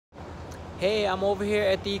Hey, I'm over here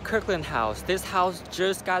at the Kirkland house. This house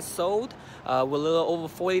just got sold. We're a little over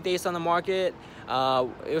 40 days on the market.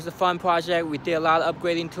 It was a fun project. We did a lot of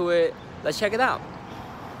upgrading to it. Let's check it out.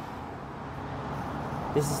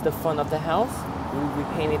 This is the front of the house. We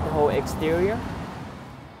repainted the whole exterior.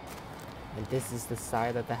 And this is the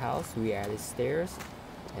side of the house. We added stairs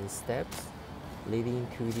and steps leading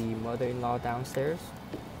to the mother-in-law downstairs.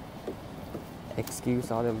 Excuse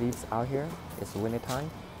all the leaves out here. It's winter time.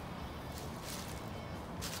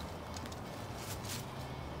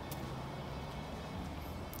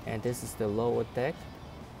 And this is the lower deck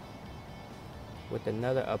with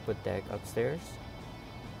another upper deck upstairs.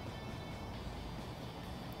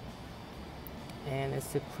 And a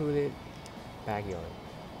secluded backyard.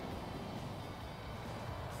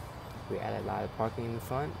 We added a lot of parking in the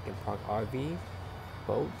front. You can park RV,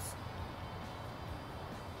 boats.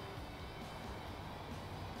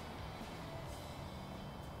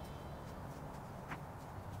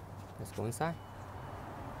 Let's go inside.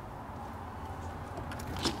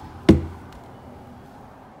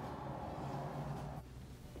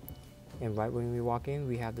 And right when we walk in,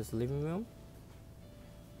 we have this living room.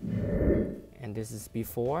 And this is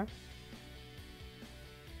before.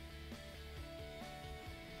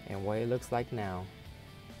 And what it looks like now.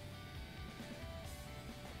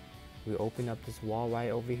 We open up this wall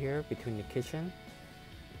right over here between the kitchen.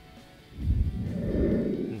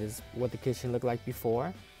 And this is what the kitchen looked like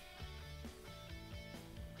before.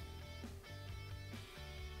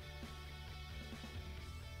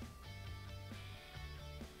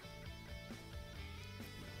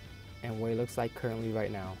 And what it looks like currently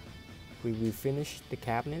right now. We refinished the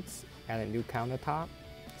cabinets, added new countertop,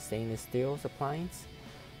 stainless steel appliance.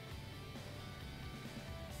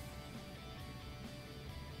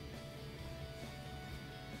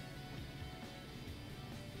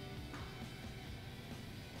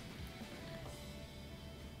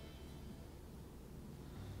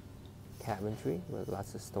 Cabinetry with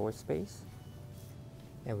lots of storage space.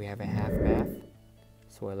 And we have a half bath.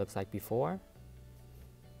 That's what it looks like before.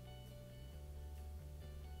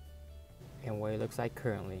 And what it looks like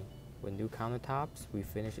currently. With new countertops, we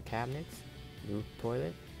finished the cabinets, new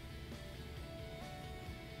toilet.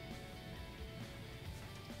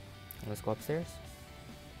 Let's go upstairs.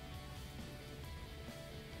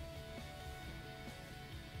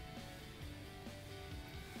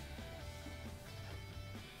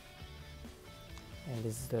 And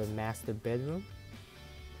this is the master bedroom.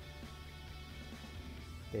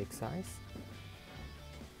 Big size.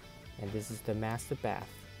 And this is the master bath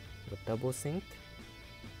with double sink.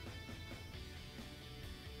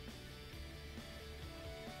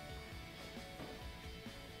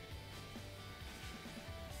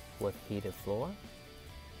 With heated floor.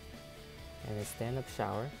 And a stand-up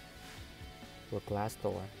shower with glass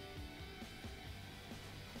door.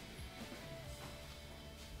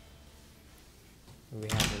 We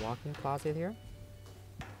have a walk-in closet here.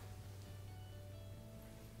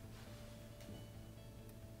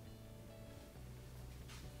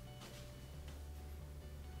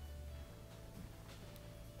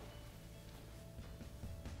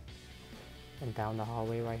 And down the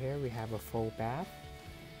hallway right here, we have a full bath.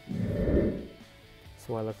 That's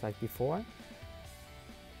what it looked like before.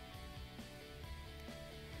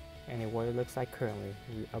 And what it looks like currently.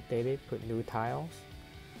 We updated, put new tiles,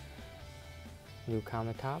 new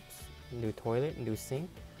countertops, new toilet, new sink.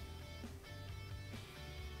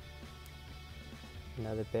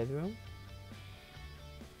 Another bedroom.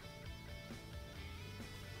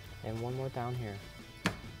 And one more down here.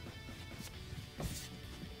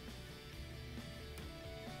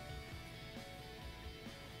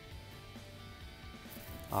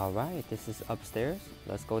 Alright, this is upstairs.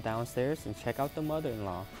 Let's go downstairs and check out the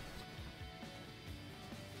mother-in-law.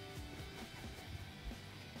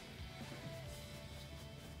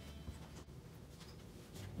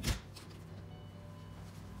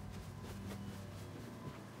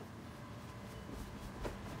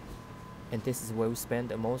 And this is where we spend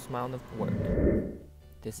the most amount of work.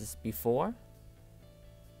 This is before.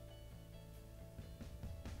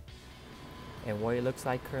 And what it looks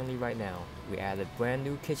like currently right now. We added a brand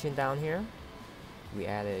new kitchen down here. We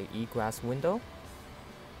added an e-glass window.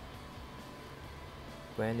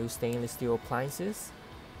 Brand new stainless steel appliances.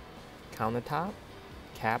 Countertop.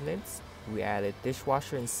 Cabinets. We added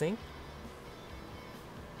dishwasher and sink.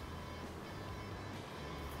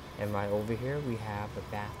 And right over here we have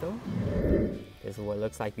a bathroom. This is what it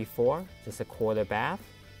looks like before. Just a quarter bath.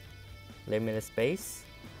 Limited space.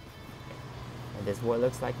 And this is what it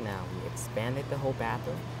looks like now. We expanded the whole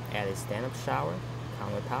bathroom, added stand-up shower,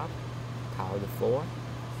 countertop, tile the floor.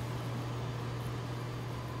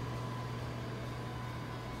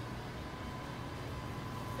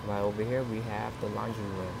 Right over here we have the laundry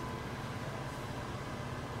room.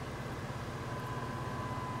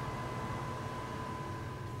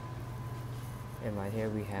 And right here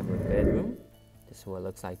we have a bedroom. This is what it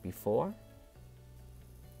looks like before.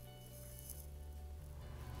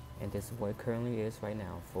 And this is what it currently is right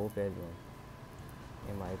now, full bedroom.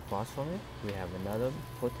 And right across from it, we have another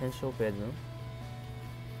potential bedroom.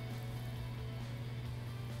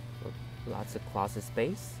 With lots of closet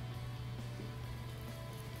space.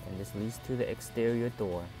 And this leads to the exterior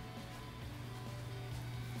door.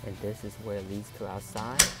 And this is where it leads to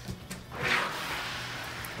outside. The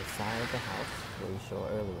side of the house that we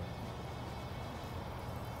showed earlier.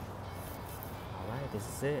 Alright, this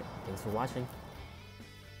is it. Thanks for watching.